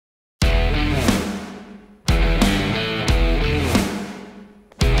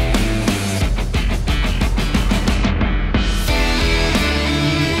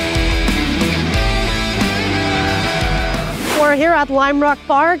we're here at Lime Rock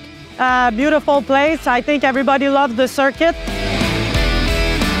Park. Beautiful place. I think everybody loves the circuit.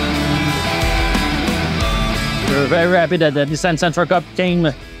 We're very happy that the Nissan Sentra Cup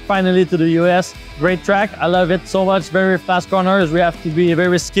came finally to the US. Great track. I love it so much. Very fast corners. We have to be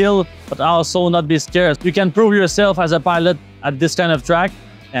very skilled, but also not be scared. You can prove yourself as a pilot at this kind of track.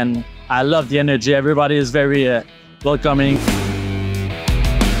 And I love the energy. Everybody is very welcoming.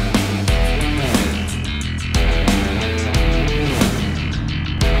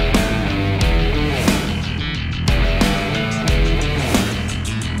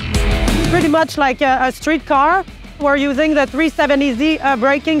 Pretty much like a street car. We're using the 370Z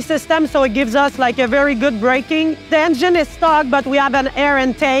braking system, so it gives us like a very good braking. The engine is stock, but we have an air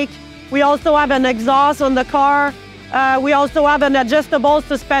intake. We also have an exhaust on the car. We also have an adjustable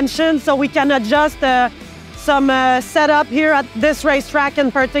suspension, so we can adjust some setup here at this racetrack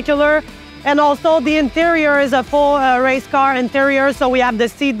in particular. And also the interior is a full race car interior, so we have the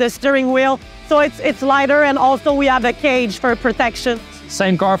seat, the steering wheel, so it's lighter, and also we have a cage for protection.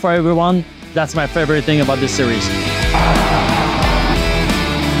 Same car for everyone. That's my favorite thing about this series.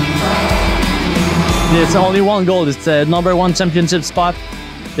 It's only one goal. It's the #1 championship spot.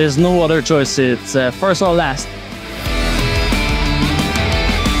 There's no other choice. It's first or last.